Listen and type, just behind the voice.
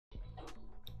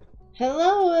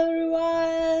Hello,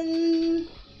 everyone.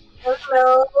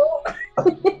 Hello.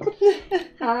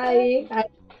 Hi. Hi,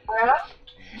 Sara.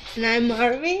 And I'm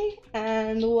Arwy,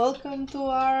 and welcome to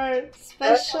our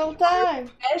special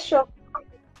time. Special.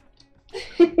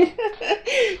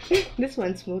 This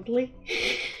went smoothly.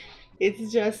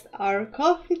 It's just our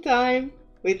coffee time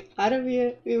with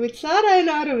Arwy, with Sara and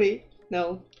Arwy.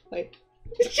 No, wait.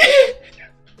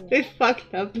 We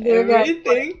fucked up Do you guys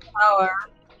everything. our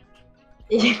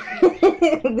Do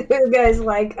you guys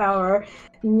like our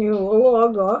new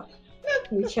logo,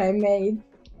 which I made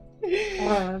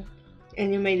uh,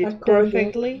 And you made it according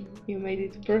perfectly. You made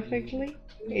it perfectly.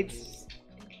 It's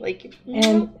like.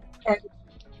 and,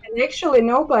 and actually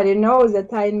nobody knows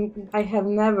that I have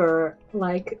never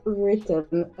like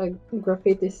written a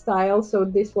graffiti style, so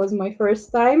this was my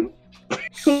first time.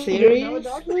 Do you know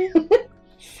that? Seriously?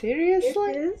 It Seriously?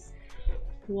 is.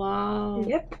 Wow.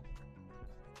 Yep.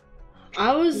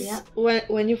 I Yeah. was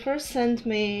when you first sent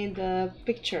me the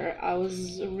picture, I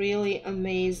was really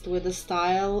amazed with the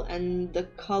style and the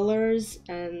colors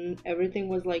and everything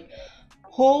was like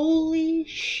holy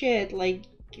shit, like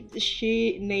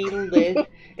she nailed it.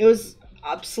 It was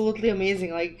absolutely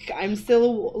amazing. Like I'm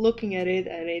still looking at it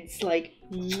and it's like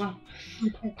mwah.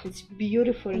 It's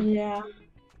beautiful. Yeah.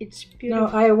 It's No,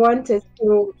 beautiful. I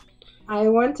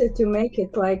wanted to make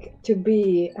it like to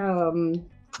be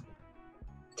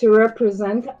to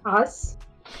represent us,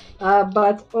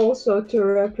 but also to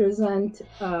represent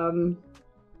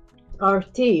our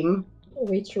team,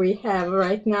 which we have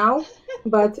right now.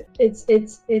 But it's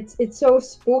so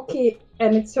spooky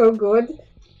and it's so good.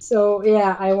 So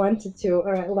yeah, I wanted to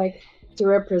like to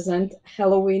represent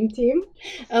Halloween team.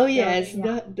 Oh So yes,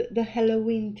 yeah, the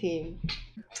Halloween theme.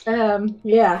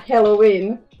 yeah,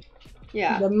 Halloween,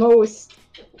 Yeah. the most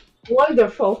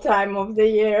wonderful time of the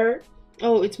year.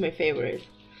 Oh, it's my favorite.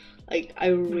 Like I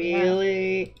Yeah.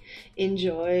 really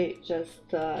enjoy just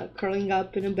curling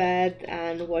up in a bed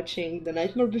and watching The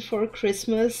Nightmare Before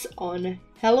Christmas on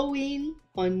Halloween,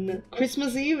 on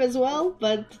Christmas Eve as well,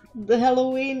 but the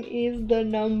Halloween is the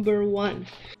number one.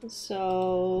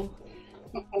 So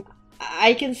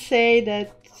I can say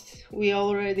that we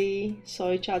already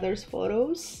saw each other's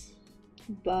photos,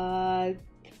 but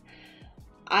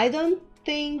I don't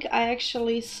think I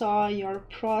actually saw your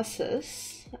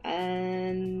process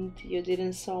and you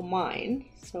didn't saw mine.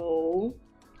 So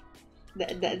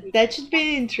that should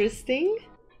be interesting.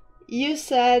 You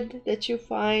said that you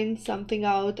find something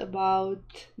out about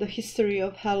the history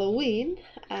of Halloween,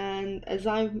 and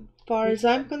far as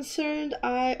I'm concerned,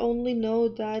 I only know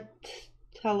that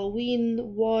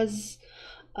Halloween was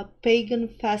a pagan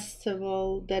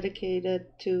festival dedicated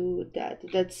to that.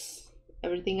 That's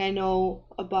everything I know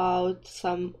about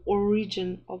some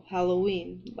origin of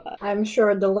Halloween. But I'm sure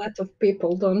a lot of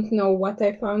people don't know what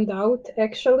I found out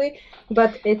actually,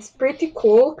 but it's pretty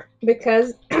cool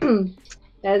because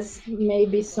as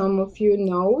maybe some of you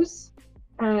knows,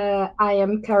 I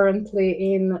am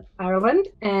currently in Ireland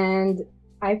and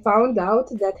I found out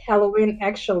that Halloween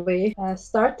actually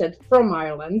started from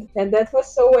Ireland, and that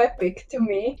was so epic to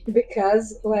me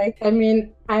because, like, I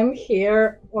mean, I'm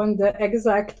here on the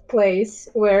exact place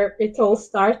where it all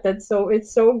started, so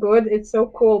it's so good, it's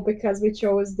so cool because we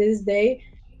chose this day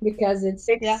because it's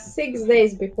yeah, six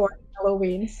days before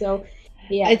Halloween. So,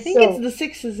 I yeah, think it's so the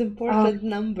six is um, important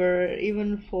number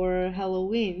even for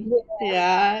Halloween.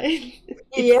 Yeah,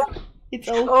 it's yeah. it's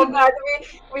all Oh God,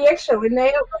 connected. we actually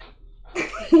nailed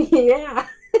it. Yeah.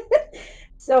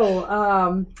 So,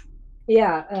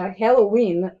 yeah,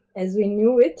 Halloween, as we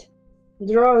knew it,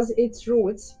 draws its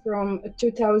roots from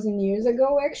 2000 years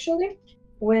ago, actually,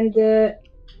 when the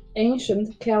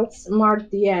ancient Celts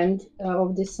marked the end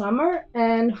of the summer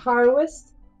and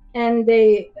harvest, and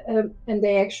they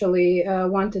actually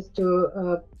wanted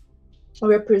to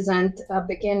represent a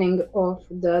beginning of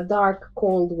the dark,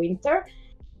 cold winter,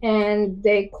 and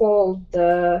they called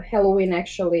the Halloween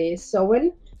actually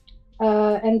Samhain,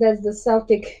 and that's the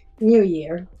Celtic New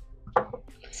Year.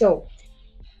 So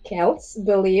Celts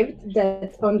believed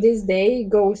that on this day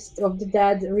ghosts of the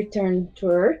dead returned to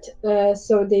Earth,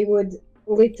 so they would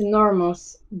lit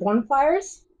enormous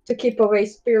bonfires to keep away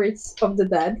spirits of the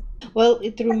dead. Well,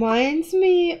 it reminds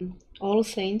me All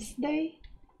Saints Day,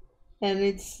 and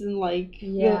it's like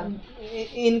Yeah,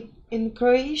 the in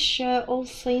Croatia, All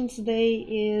Saints Day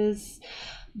is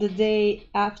the day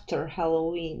after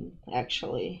Halloween.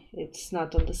 Actually, it's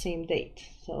not on the same date.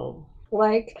 So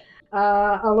like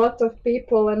a lot of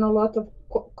people and a lot of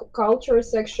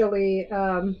cultures actually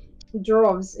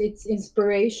draws its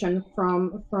inspiration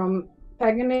from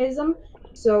paganism.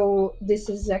 So this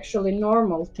is actually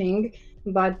normal thing,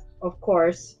 but of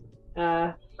course,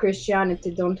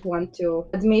 Christianity don't want to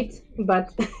admit, but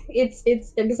it's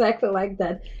exactly like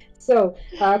that. So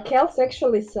Kels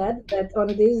actually said that on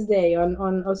this day, on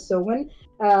Osawan,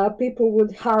 people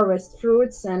would harvest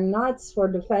fruits and nuts for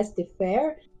the festive fair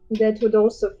that would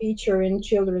also feature in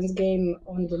children's game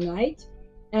on the night.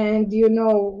 And you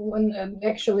know, when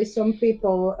actually some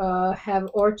people have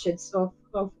orchards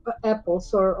of apples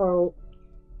or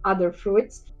other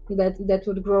fruits that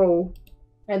would grow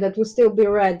and that would still be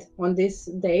red on this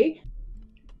day.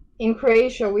 In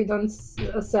Croatia, we don't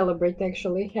celebrate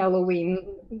actually Halloween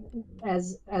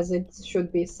as it should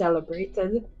be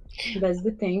celebrated. That's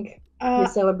the thing. We Uh,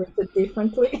 celebrate it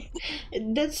differently.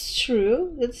 that's true.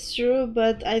 That's true.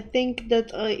 But I think that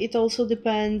it also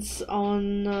depends on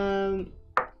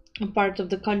part of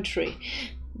the country.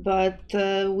 But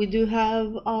we do have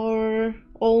our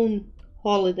own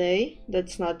holiday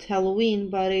that's not Halloween,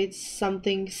 but it's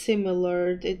something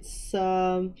similar.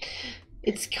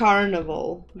 It's carnival,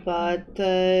 but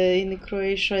in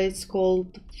Croatia it's called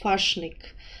Faschnik,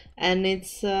 and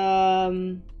it's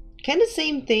kind of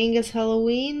same thing as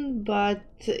Halloween, but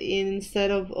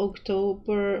instead of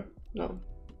October, no,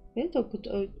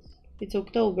 it's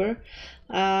October.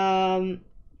 Um,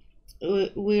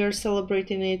 we are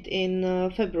celebrating it in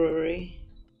February,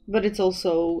 but it's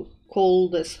also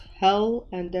cold as hell,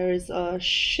 and there is a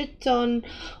shit ton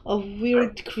of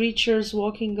weird creatures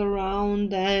walking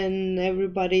around, and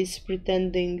everybody's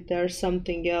pretending they're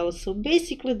something else. So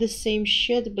basically the same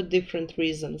shit, but different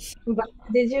reasons. But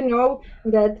did you know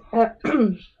that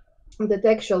that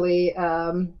actually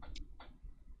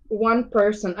one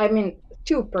person, I mean,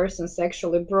 two persons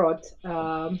actually brought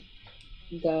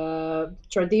the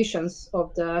traditions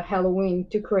of the Halloween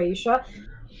to Croatia,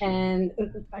 and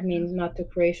I mean not to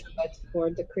Croatia, but for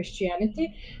the Christianity,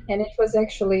 and it was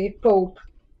actually Pope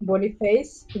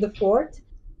Boniface the Fourth,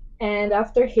 and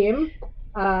after him,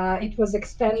 it was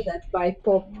expanded by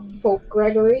Pope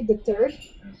Gregory the Third,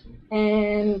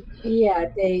 and yeah,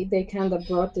 they kind of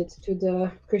brought it to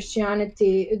the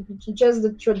Christianity, just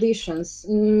the traditions,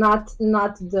 not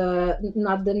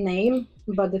the name,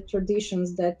 but the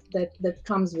traditions that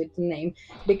comes with the name,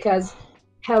 because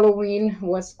Halloween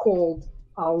was called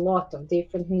a lot of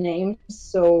different names.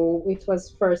 So it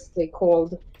was firstly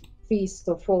called Feast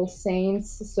of All Saints,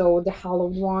 so the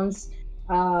hallowed ones,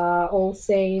 All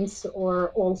Saints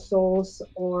or All Souls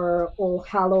or All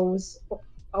Hallows,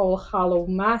 All Hallow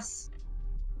Mass,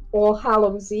 All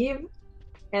Hallows Eve,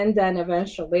 and then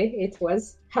eventually it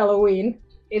was Halloween.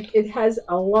 It has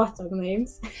a lot of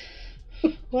names.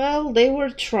 Well, they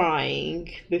were trying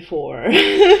before.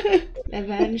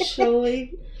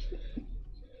 Eventually,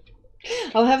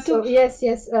 I'll have to. So yes,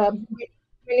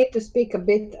 we need to speak a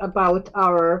bit about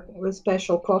our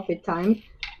special coffee time,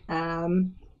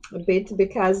 a bit,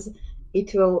 because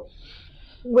it will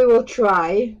we will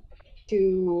try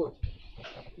to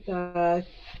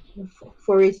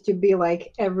for it to be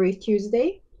like every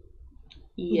Tuesday,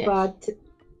 Yes. but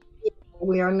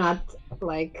we are not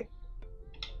like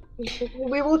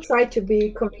we will try to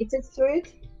be committed to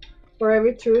it for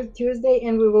every Tuesday,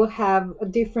 and we will have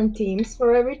different teams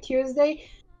for every Tuesday.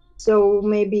 So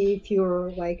maybe if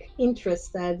you're like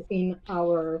interested in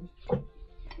our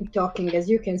talking, as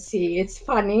you can see, it's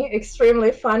funny,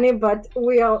 extremely funny, but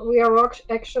we are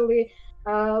actually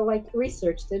like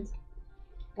researched it,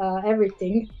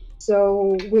 everything.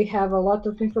 So we have a lot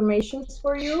of information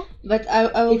for you But I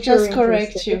will if you're just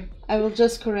correct interested. you. I will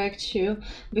just correct you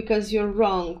because you're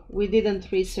wrong. We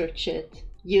didn't research it.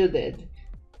 You did.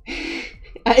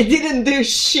 I didn't do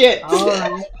shit. All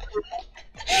right.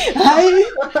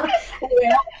 I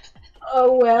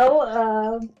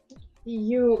Well,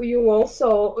 you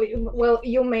also, well,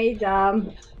 you made our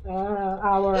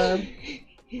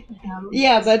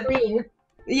yeah, but screen.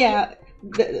 yeah,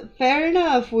 fair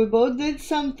enough. We both did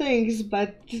some things,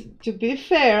 but to be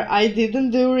fair, I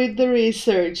didn't do the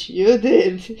research. You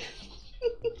did.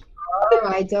 All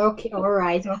right, okay.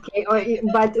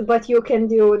 But you can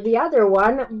do the other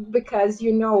one because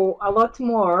you know a lot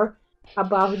more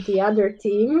about the other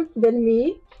team than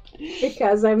me,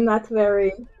 because I'm not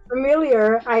very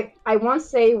familiar. I won't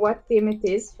say what team it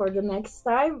is for the next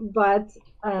time, but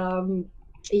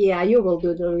yeah, you will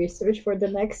do the research for the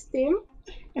next team.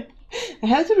 I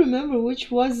have to remember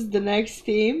which was the next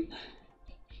team.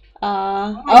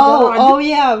 Oh my God, Oh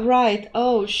yeah, right.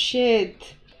 Oh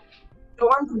shit.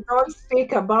 don't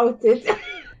speak about it.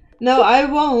 No, I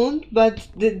won't, but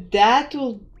that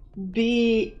will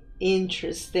be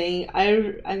interesting.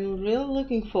 I'm really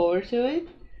looking forward to it.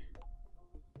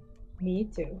 Me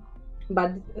too.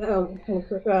 But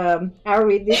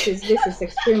Arwi, this is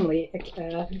extremely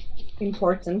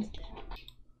important.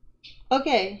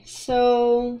 Okay,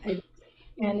 so I don't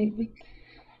see anything.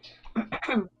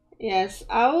 yes,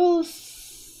 I will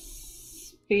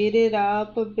speed it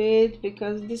up a bit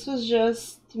because this was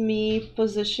just me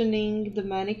positioning the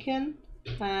mannequin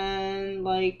and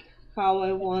like how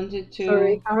I wanted to.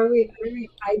 Sorry, are we?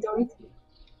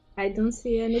 I don't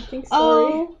see anything.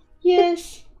 Sorry. Oh,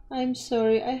 yes, I'm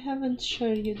sorry, I haven't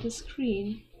shown you the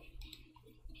screen.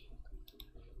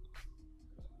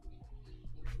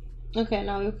 Okay,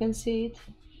 now you can see it.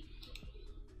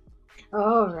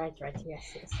 Oh, right, right.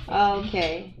 Yes, yes.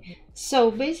 Okay. Okay,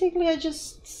 so basically, I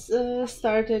just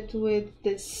started with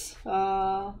this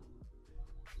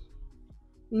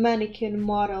mannequin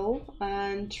model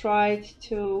and tried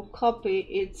to copy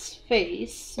its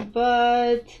face,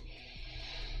 but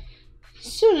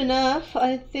soon enough,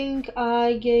 I think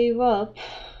I gave up.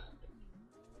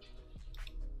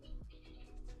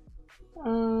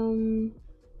 Um,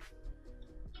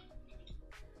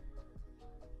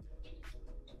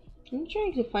 I'm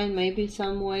trying to find maybe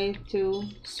some way to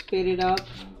speed it up.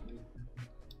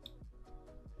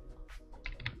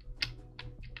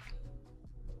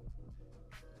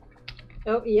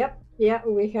 Oh, yep. Yeah,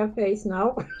 we have face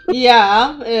now.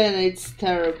 Yeah, and it's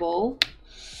terrible.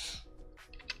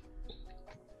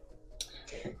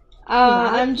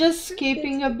 But I'm just it's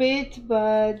skipping a bit,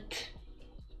 but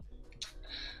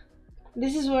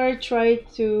this is where I try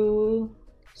to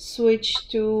switch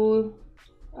to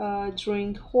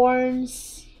drawing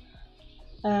horns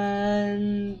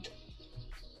and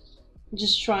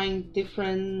just trying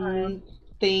uh, different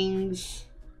things.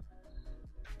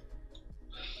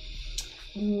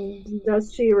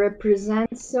 does she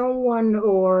represent someone,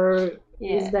 or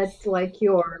is that Yes. like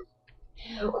your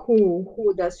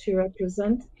who does she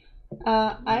represent?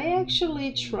 I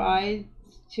actually tried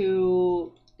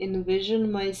to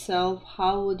envision myself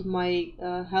how would my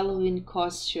Halloween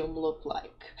costume look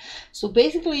like. So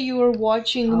basically, you were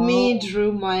watching me Oh,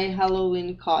 drew my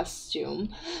Halloween costume.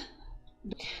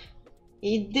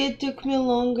 It did took me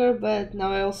longer, but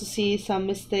now I also see some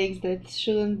mistakes that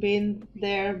shouldn't been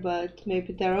there, but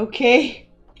maybe they're okay.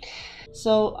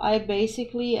 So I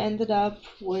basically ended up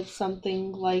with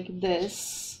something like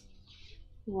this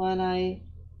when I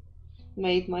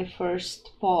made my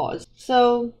first pause.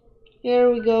 So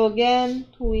here we go again.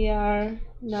 We are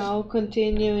now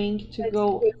continuing to that's a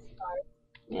go. good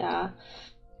Yeah.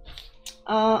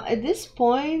 At this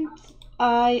point,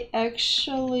 I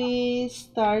actually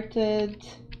started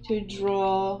to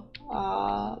draw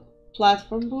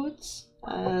platform boots,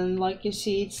 and like you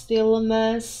see, it's still a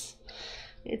mess.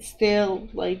 It's still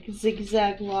like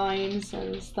zigzag lines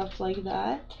and stuff like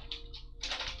that.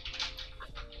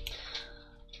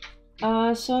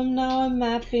 So now I'm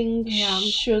mapping yeah.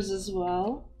 shoes as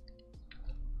well,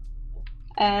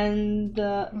 and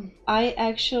Mm. I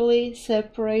actually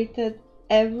separated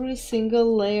every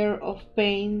single layer of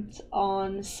paint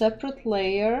on separate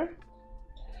layer,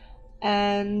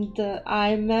 and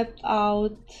I mapped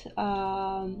out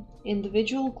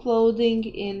individual clothing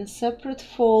in separate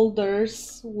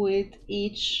folders with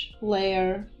each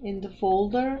layer in the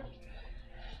folder,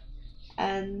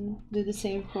 and do the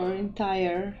same for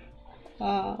entire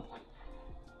uh,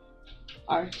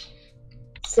 art.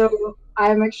 So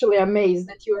I'm actually amazed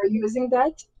that you are using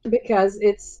that, because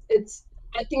it's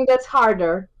I think that's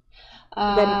harder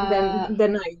Uh,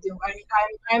 than I do.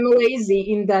 I'm lazy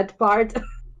in that part.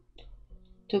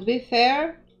 to be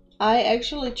fair, I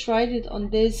actually tried it on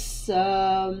this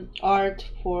art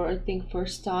for I think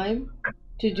first time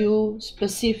to do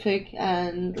specific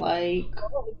and like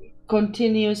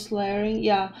continuous layering.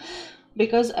 Yeah,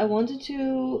 because I wanted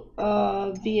to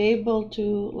be able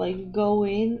to like go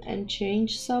in and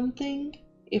change something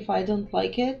if I don't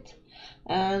like it,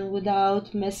 and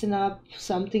without messing up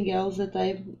something else that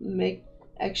I make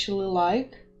actually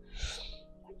like.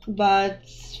 But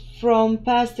from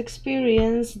past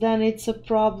experience, then it's a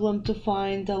problem to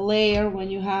find a layer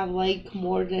when you have like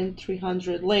more than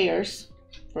 300 layers,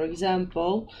 for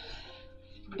example.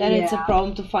 Then it's a Yeah,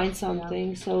 problem to find yeah.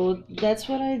 something. So that's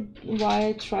why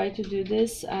I try to do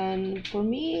this, and for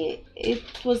me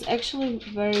it was actually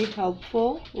very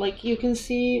helpful. Like you can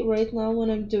see right now when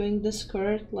I'm doing the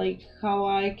skirt, like how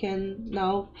I can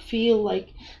now feel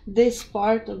like this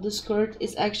part of the skirt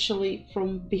is actually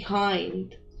from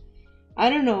behind. I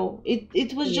don't know.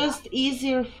 It was Yeah. just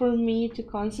easier for me to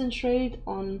concentrate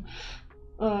on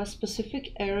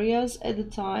specific areas at the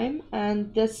time,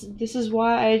 and this is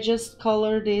why I just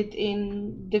colored it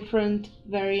in different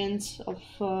variants of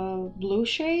blue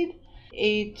shade.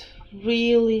 It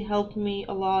really helped me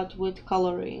a lot with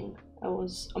coloring. It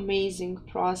was amazing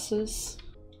process.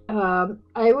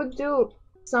 I would do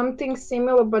something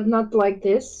similar, but not like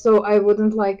this. So I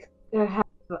wouldn't like have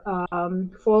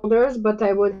folders, but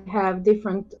I would have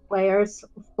different layers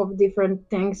of different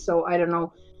things. So I don't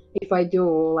know if I do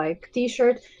like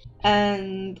t-shirt.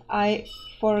 And I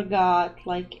forgot,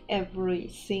 like every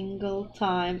single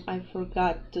time, I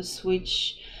forgot to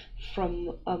switch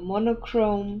from a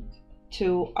monochrome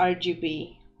to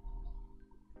RGB.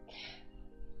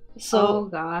 Oh So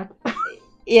God.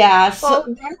 yeah, Oh,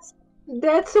 so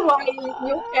that's why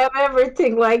you have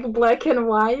everything like black and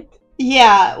white.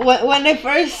 yeah, when I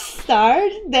first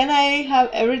start, then I have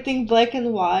everything black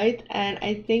and white, and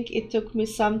I think it took me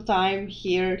some time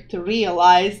here to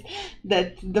realize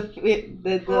that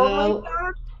Oh my the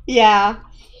God. yeah.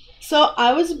 So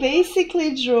I was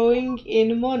basically drawing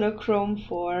in monochrome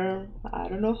for I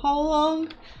don't know how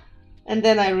long, and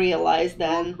then I realized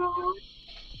then, Oh,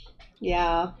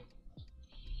 yeah,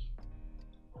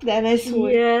 then I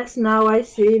switched. yes, now I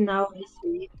see. Now I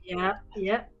see. Yeah,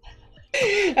 yeah.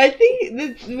 I think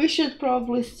that we should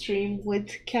probably stream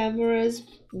with cameras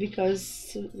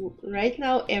because right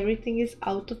now everything is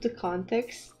out of the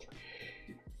context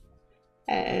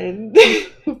and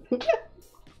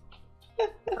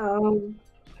Um,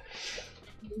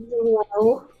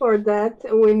 well, for that,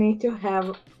 we need to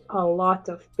have a lot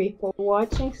of people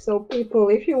watching. So, people,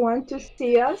 if you want to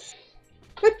see us,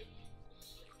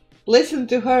 listen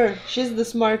to her. She's the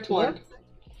smart one. yep,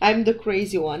 I'm the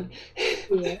crazy one.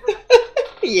 yeah.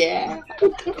 Yeah.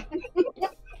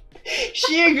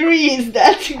 She agrees.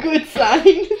 That's a good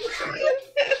sign.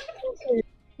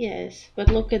 Yes, but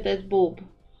look at that boob.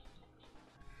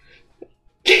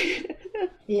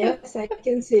 Yes, I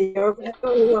can see your.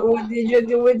 What did you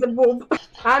do with the boob?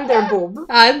 Under boob.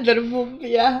 Under boob,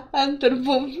 yeah, under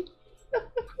boob.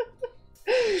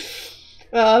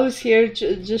 Well, I was here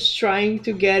just trying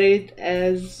to get it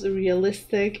as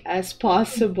realistic as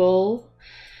possible.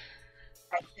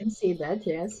 I can see that,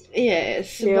 yes.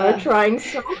 Yes, You are but trying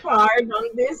so hard on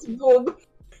this boob.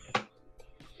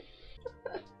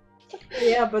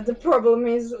 Yeah, but the problem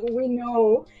is we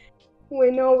know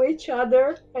each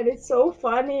other, and it's so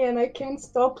funny, and I can't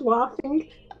stop laughing.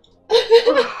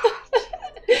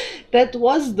 that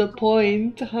was the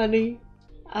point, honey.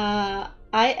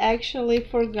 I actually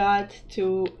forgot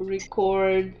to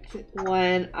record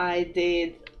when I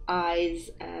did eyes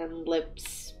and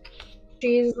lips.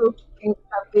 She's looking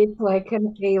a bit like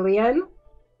an alien,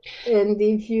 and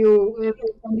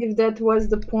if that was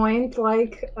the point,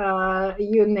 like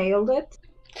you nailed it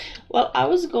Well, I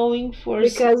was going for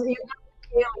because you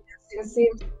have aliens in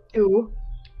Sims 2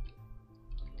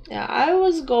 yeah, I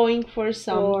was going for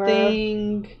or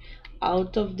something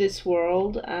out of this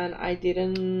world, and I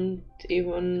didn't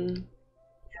even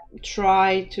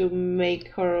try to make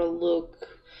her look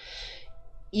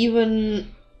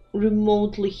even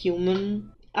remotely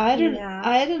human. yeah.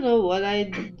 I don't know what I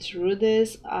drew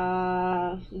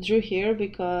here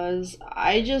because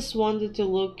I just wanted to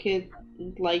look at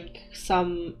like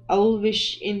some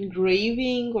elvish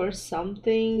engraving or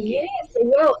something. Yes,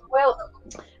 well,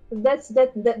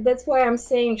 that's why I'm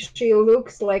saying she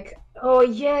looks like. Oh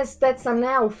yes, that's an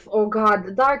elf. Oh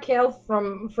God, dark elf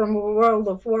from World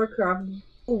of Warcraft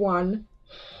one.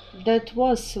 That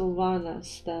was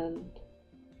Sylvanas then.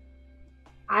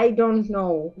 I don't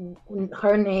know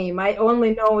her name. I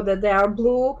only know that they are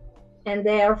blue, and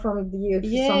they are from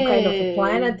some kind of a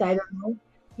planet. I Yes, don't know,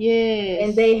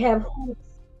 and yes. they have hooves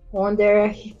on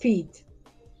their feet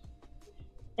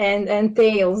and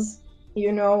tails.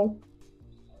 You know,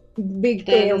 big Then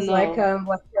tails no, like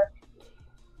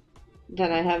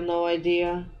then I have no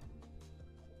idea.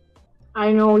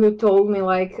 I know you told me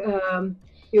like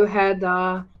you had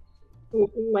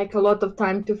like a lot of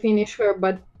time to finish her,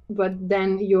 but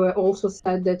then you also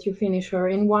said that you finish her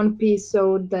in one piece,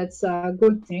 so that's a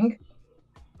good thing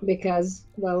because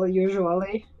well,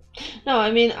 usually. No,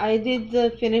 I mean I did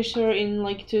finish her in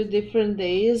like 2 different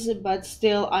days, but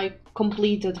still I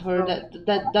completed her. Oh,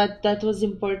 That was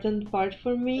important part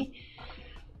for me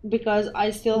because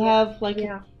I still yeah, have like a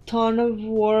yeah, ton of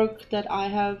work that I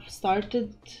have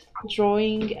started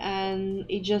drawing and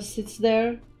it just sits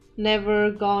there,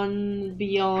 never gone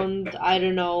beyond, I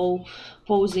don't know,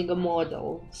 posing a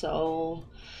model. So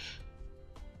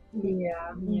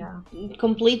yeah, yeah.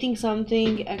 completing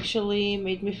something actually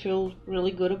made me feel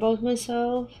really good about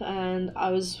myself and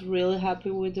I was really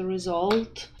happy with the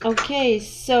result. Okay,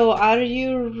 so are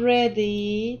you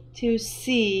ready to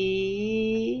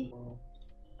see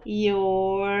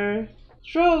your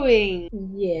drawing?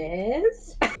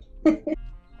 Yes.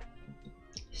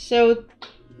 So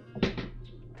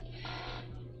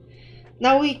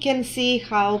now we can see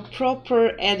how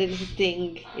proper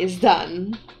editing is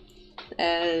done.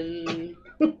 and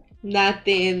not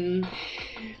in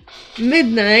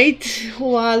midnight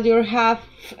while you're half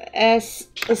as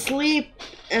asleep.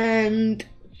 And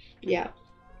yeah,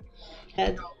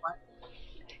 that,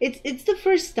 it's the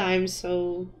first time,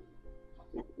 so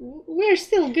we're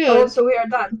still Oh, good. so we are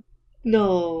done.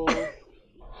 No,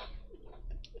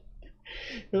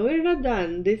 no, we're not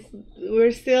done. This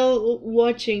we're still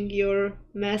watching your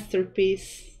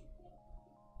masterpiece.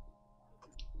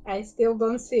 I still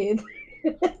don't see it.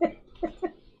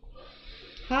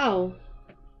 How?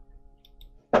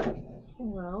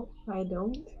 Well, I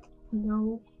don't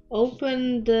know.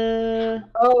 Open the.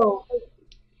 Oh,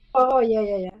 oh yeah,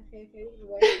 yeah, yeah. Okay, okay,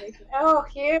 wait. Oh,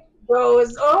 here it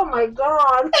goes. Oh my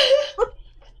God.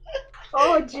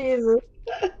 Oh Jesus.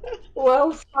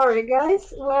 Well, sorry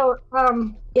guys. Well,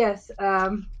 yes,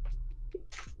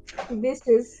 this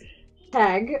is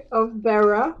tag of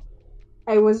Bera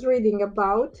I was reading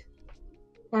about,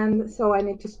 and so I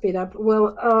need to speed up.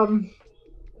 Well,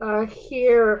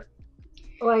 here,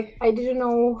 like, I didn't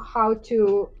know how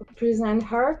to present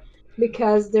her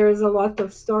because there's a lot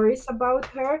of stories about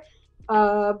her.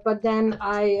 But then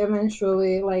I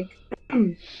eventually like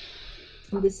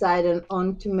decided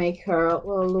on to make her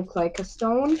look like a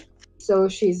stone. So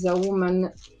she's a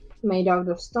woman made out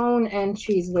of stone, and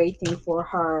she's waiting for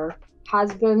her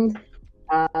husband,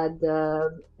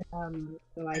 the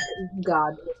like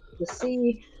god of the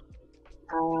sea,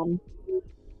 um,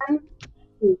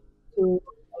 to, to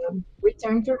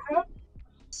return to her.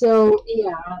 So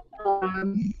yeah,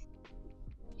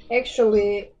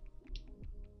 actually,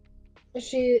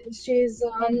 she's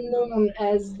known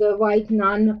as the White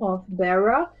Nun of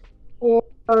Bera, or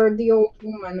the Old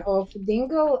Woman of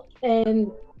Dingle,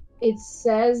 and it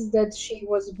says that she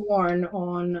was born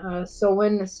on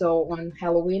Samhain, so on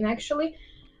Halloween actually,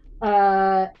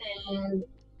 uh, and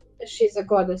she's a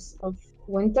goddess of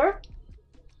winter,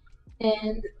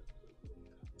 and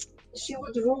she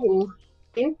would rule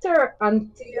winter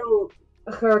until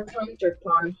her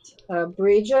counterpart,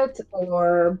 Bridget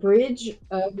or Bridge,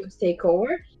 would take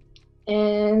over.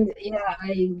 And yeah,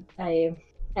 I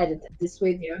edited this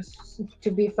video to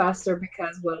be faster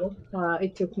because well,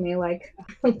 it took me like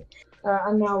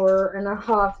an hour and a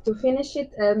half to finish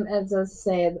it, and as I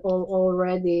said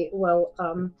already, well,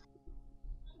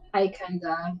 I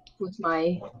kinda put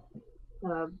my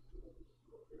uh,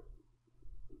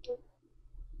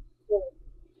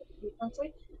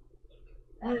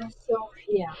 so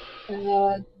yeah,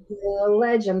 the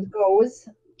legend goes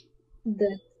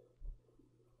that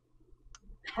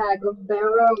Hag of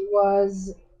Barrow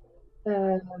was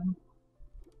uh,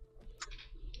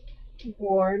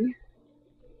 born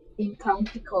in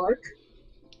County Cork,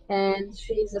 and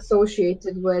she's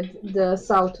associated with the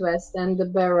Southwest and the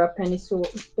Barra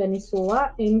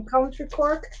Peninsula in County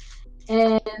Cork,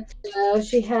 and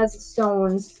she has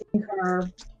stones in her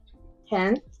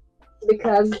hand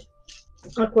because,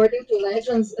 according to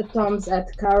legends, tombs at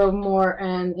Carrowmore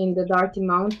and in the Darty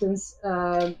Mountains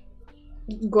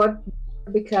got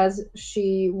because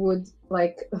she would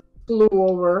like flew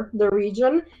over the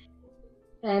region,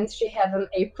 and she had an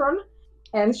apron,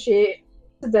 and she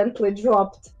accidentally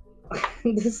dropped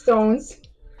the stones.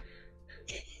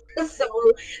 So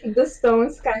the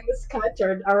stones kind of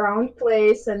scattered around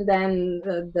place, and then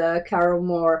the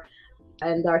Carrowmore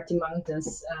and Darty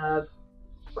Mountains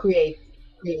create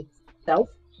itself.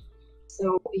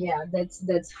 So yeah,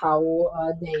 that's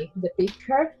how they depict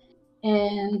her.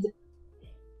 And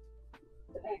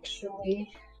actually,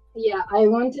 yeah, I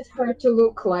wanted her to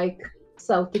look like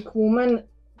Celtic woman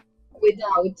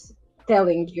without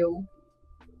telling you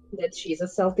that she's a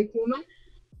Celtic woman.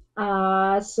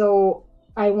 So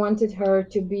I wanted her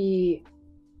to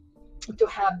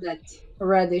have that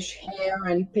reddish hair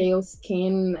and pale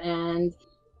skin, and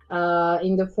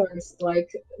in the first,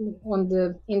 like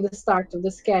in the start of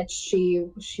the sketch, she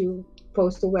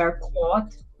supposed to wear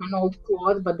cloth, an old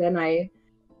cloth, but then I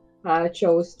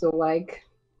chose to like,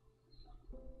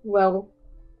 well,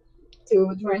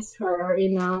 to dress her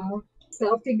in a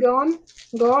Celtic gown,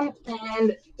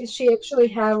 and she actually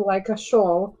have like a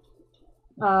shawl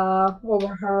over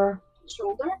her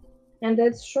shoulder, and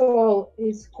that shawl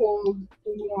is called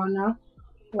Luana,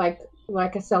 like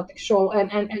a Celtic shawl,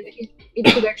 and it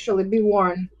could actually be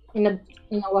worn in a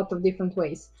lot of different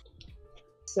ways.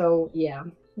 So yeah,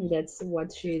 that's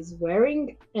what she's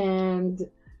wearing, and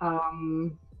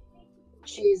um,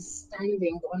 she's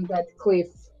standing on that cliff.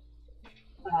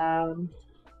 Um,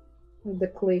 the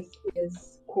cliff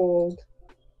is called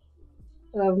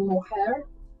Moher.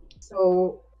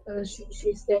 So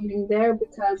she's standing there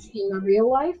because in real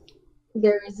life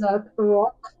there is a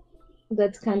rock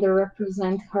that kind of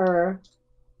represent her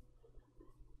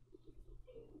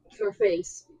her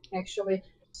face actually.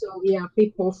 So yeah,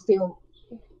 people still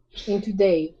in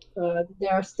today they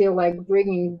are still like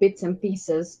bringing bits and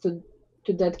pieces to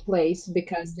that place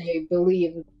because they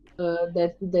believe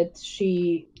that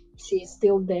she's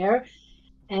still there,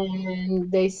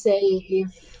 and they say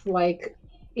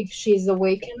if she's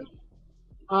awakened,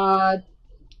 uh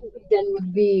then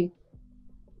would be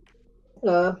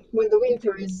when the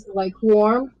winter is like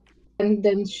warm, and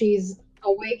then she's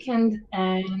awakened,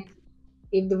 and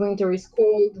if the winter is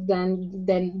cold,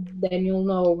 then you'll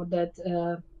know that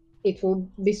it will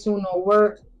be soon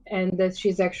over and that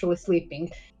she's actually sleeping.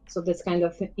 So that's kind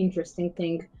of an interesting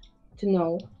thing to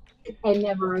know. I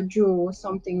never drew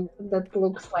something that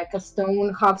looks like a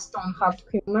stone, half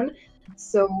human.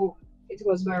 So it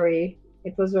was very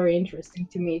interesting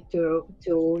to me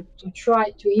to try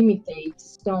to imitate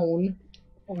stone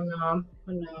on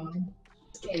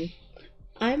skin.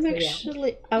 So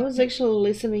yeah. I was actually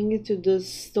listening to the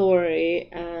story,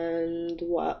 and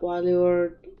while you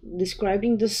were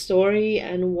describing the story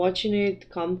and watching it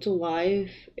come to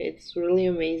life, it's really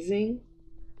amazing.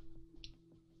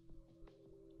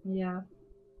 Yeah.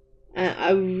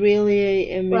 I really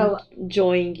am Well,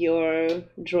 enjoying your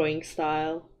drawing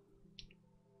style.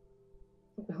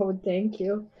 oh, thank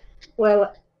you.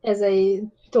 Well, as I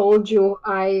told you,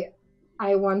 I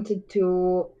wanted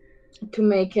to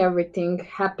make everything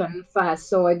happen fast,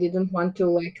 so I didn't want to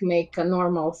like make a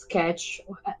normal sketch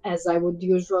as I would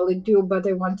usually do, but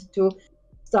I wanted to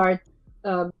start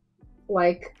uh,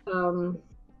 like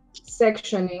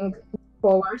sectioning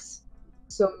colors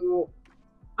so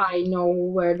I know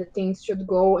where the things should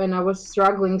go, and I was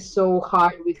struggling so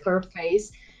hard with her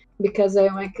face because I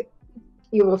like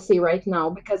you will see right now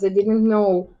because I didn't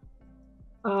know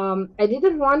I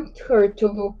didn't want her to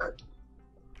look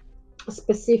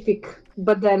specific,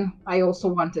 but then I also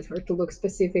wanted her to look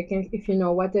specific, if you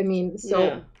know what I mean. So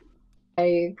Yeah.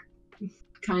 I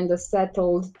kind of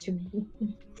settled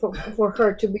for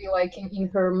her to be like in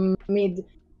her mid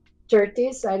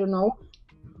 30s. I don't know,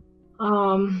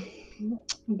 um,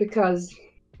 because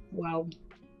well,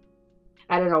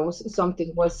 I don't know,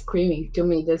 something was screaming to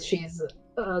me that she's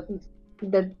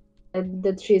that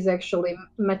that she's actually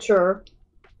mature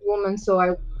woman. So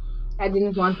I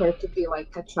didn't want her to be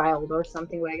like a child or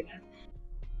something like that.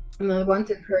 And I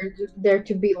wanted there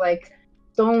to be like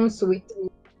stones with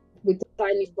the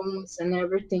tiny bones and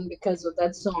everything because of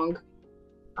that song.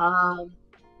 Um,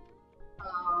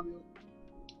 um,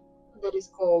 that is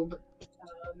called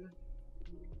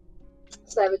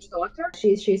Savage Daughter.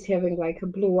 She's having like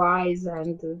blue eyes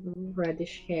and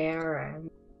reddish hair, and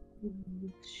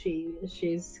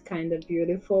she's kind of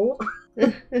beautiful.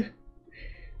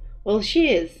 Well, she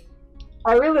is.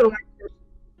 I really like.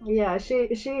 Yeah,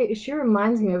 she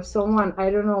reminds me of someone. I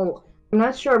don't know. I'm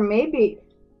not sure. Maybe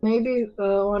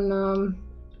on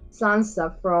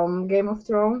Sansa from Game of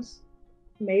Thrones.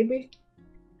 Maybe.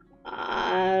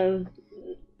 Uh,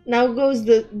 Now goes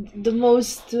the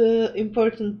most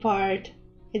important part.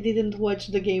 I didn't watch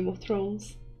the Game of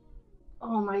Thrones.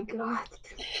 Oh my God.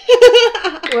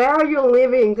 Where are you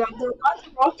living? I do not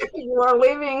know you are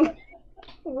living,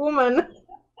 woman.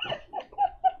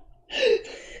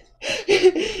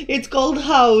 It's called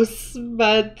House,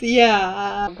 but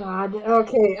yeah, Oh God.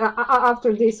 Okay.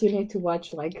 After this, you need to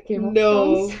watch like Game of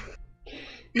Thrones. no.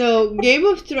 No, Game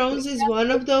of Thrones is one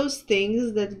of those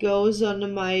things that goes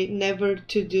on my never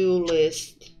to do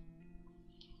list.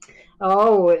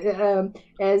 Oh,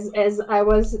 as I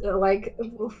was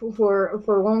for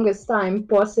longest time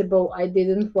possible, I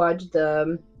didn't watch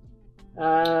the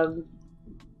um,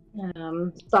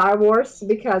 Star Wars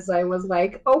because I was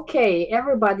like, okay,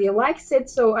 everybody likes it,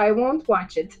 so I won't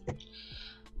watch it.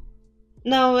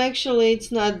 No, actually,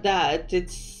 it's not that.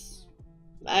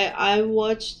 I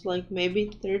watched like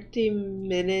maybe 30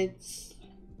 minutes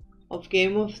of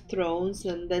Game of Thrones,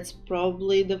 and that's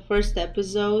probably the first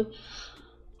episode.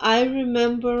 I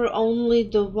remember only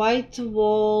the white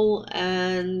wall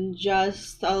and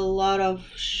just a lot of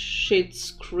shit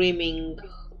screaming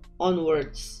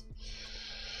onwards.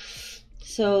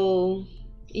 So,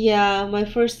 yeah, my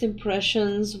first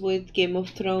impressions with Game of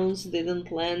Thrones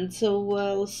didn't land so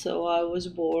well, so I was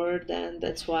bored, and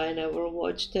that's why I never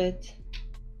watched it.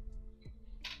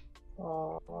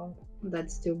 Oh,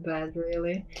 that's too bad,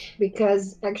 really,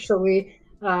 because actually,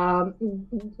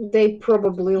 they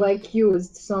probably like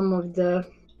used some of the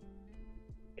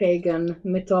pagan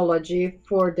mythology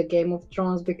for the Game of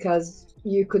Thrones because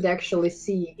you could actually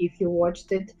see if you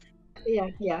watched it. Yeah,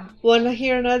 yeah. Wanna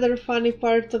hear another funny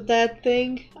part of that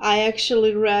thing? I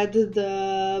actually read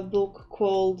the book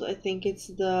called, I think it's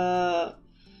the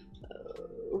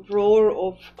roar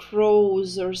of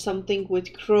crows or something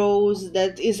with crows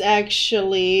that is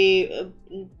actually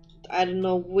I don't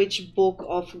know which book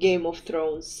of Game of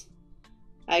Thrones.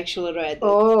 I actually read it.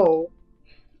 Oh,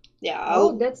 Yeah,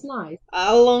 oh, that's nice.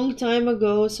 a long time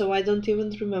ago, so I don't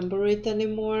even remember it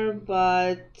anymore,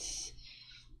 but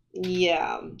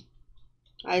yeah,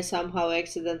 I somehow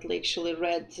accidentally actually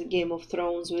read Game of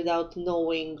Thrones without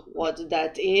knowing what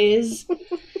that is.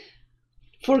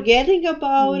 Forgetting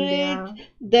about it, Yeah.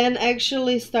 then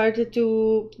actually started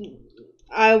to.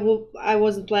 I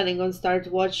wasn't planning on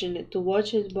start watching it to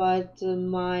watch it, but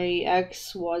my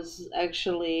ex was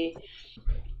actually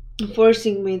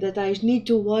forcing me that I need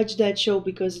to watch that show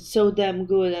because it's so damn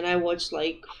good. And I watched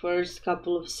like first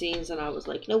couple of scenes, and I was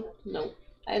like, nope, no,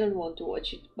 I don't want to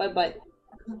watch it. Bye bye.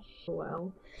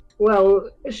 Well, well,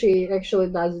 she actually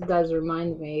does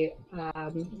remind me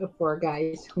for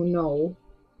guys who know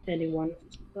anyone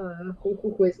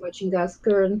who is watching us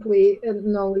currently and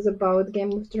knows about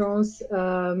Game of Thrones.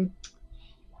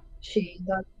 She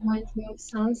does remind me of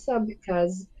Sansa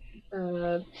because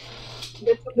that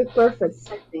would be perfect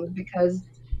setting because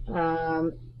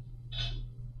um,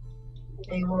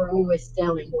 they were always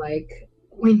telling like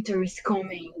winter is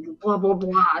coming, blah blah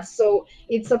blah. So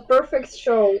it's a perfect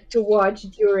show to watch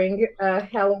during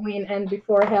Halloween and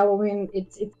before Halloween.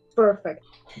 It's perfect.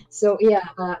 So yeah,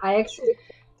 I actually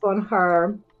put on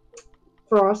her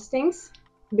frostings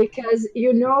because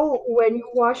you know when you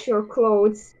wash your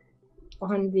clothes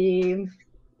on the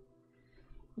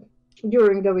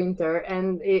during the winter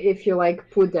and if you like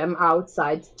put them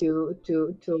outside to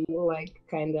like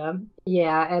kind of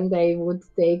yeah and they would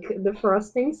take the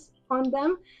frostings on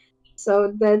them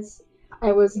so that's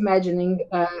I was imagining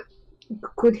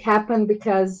could happen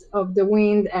because of the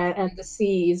wind and the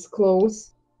sea is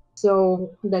close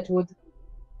so that would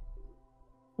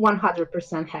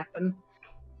 100% happen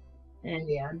and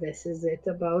yeah this is it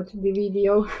about the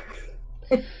video.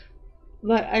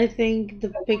 But I think the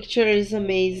picture is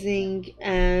amazing,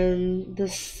 and the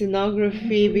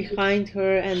scenography behind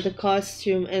her, and the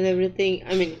costume, and everything.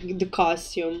 I mean, the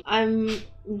costume. I'm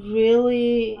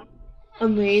really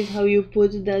amazed how you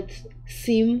put that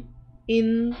seam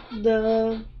in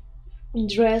the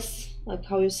dress, like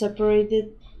how you separate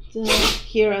it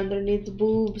here underneath the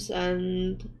boobs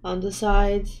and on the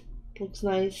sides. Looks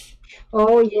nice.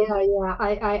 Oh yeah,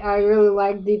 I really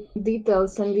like the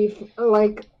details and if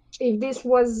like if this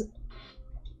was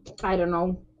I don't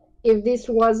know if this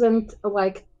wasn't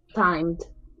like timed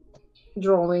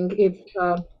drawing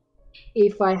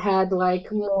if I had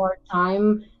like more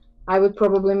time I would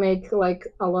probably make like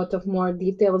a lot of more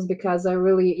details because I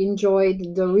really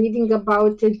enjoyed the reading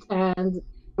about it and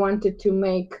wanted to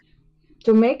make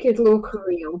it look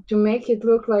real to make it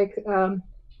look like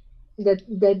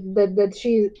that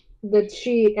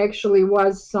she actually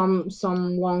was some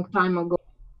long time ago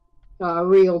a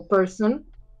real person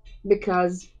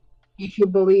because if you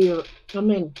believe I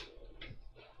mean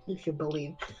if you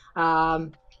believe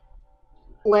um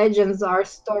legends are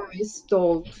stories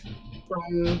told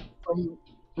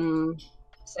from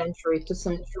century to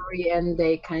century and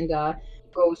they kind of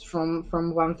goes from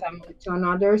one family to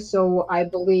another so I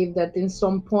believe that in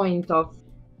some point of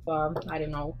I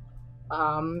don't know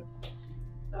um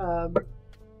uh,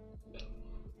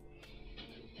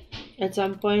 At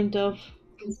some point of.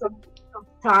 in some of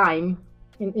time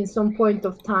in some point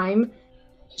of time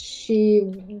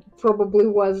she probably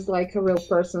was like a real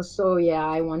person so yeah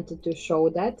I wanted to show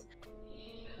that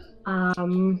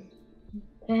um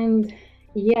and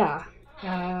yeah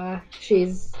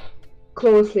she's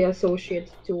closely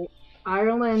associated to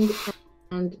Ireland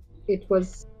and it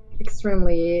was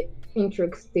extremely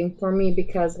interesting for me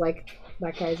because like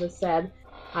I just said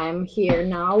I'm here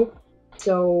now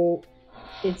so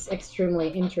it's extremely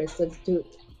interested to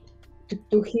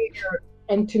hear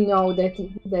and to know that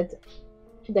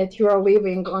that you are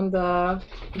living on the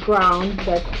ground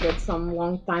that some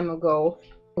long time ago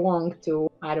belonged to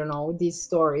I don't know these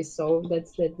stories so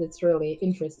that's really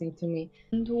interesting to me.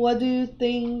 And what do you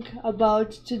think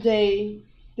about today?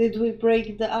 Did we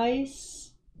break the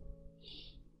ice?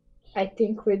 I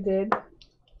think we did.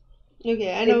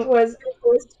 Okay, I know. It was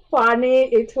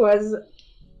funny. It was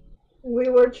we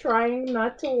were trying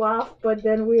not to laugh, but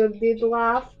then we did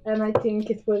laugh, and I think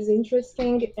it was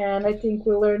interesting, and I think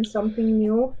we learned something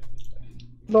new,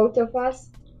 both of us.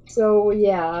 So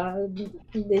yeah,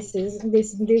 this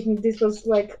was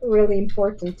like really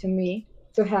important to me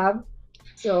to have.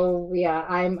 So yeah,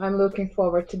 I'm looking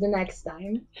forward to the next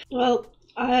time. Well,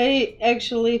 I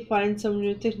actually find some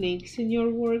new techniques in your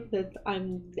work that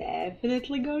I'm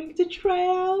definitely going to try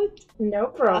out. No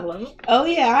Uh, problem. oh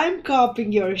yeah, I'm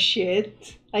copying your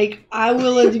shit. Like I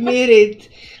will admit it.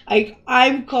 Like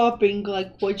I'm copying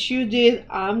like what you did.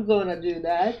 I'm gonna do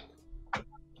that.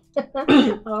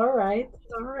 All right,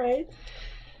 all right.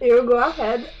 You go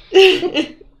ahead.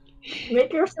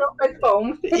 Make yourself at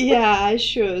home. Yeah, I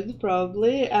should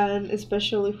probably, and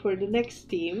especially for the next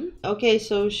team. Okay,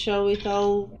 so shall we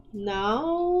tell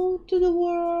now to the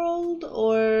world,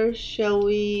 or shall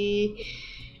we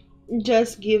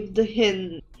just give the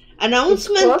hint? It's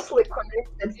Announcement? closely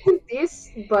connected to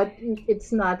this, but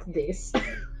it's not this.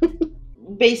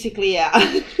 Basically, yeah.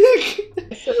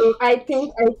 So I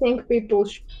think people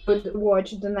should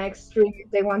watch the next stream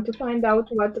if they want to find out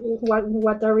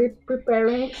what are we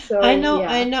preparing. I So know,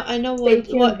 I yeah, know, I know stay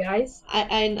tuned, what guys.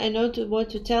 I know what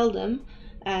to tell them,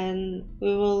 and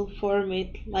we will form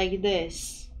it like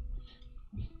this.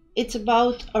 It's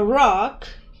about a rock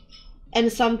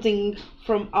and something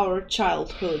from our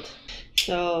childhood.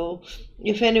 So,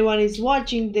 if anyone is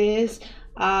watching this,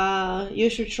 you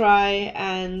should try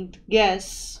and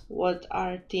guess what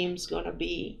our team's gonna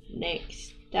be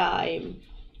next time.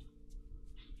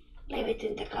 Leave it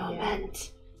in the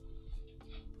comments.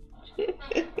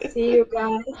 See you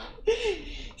guys.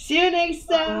 See you next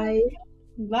time.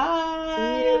 Bye.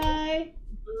 See you. Bye.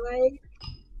 Bye.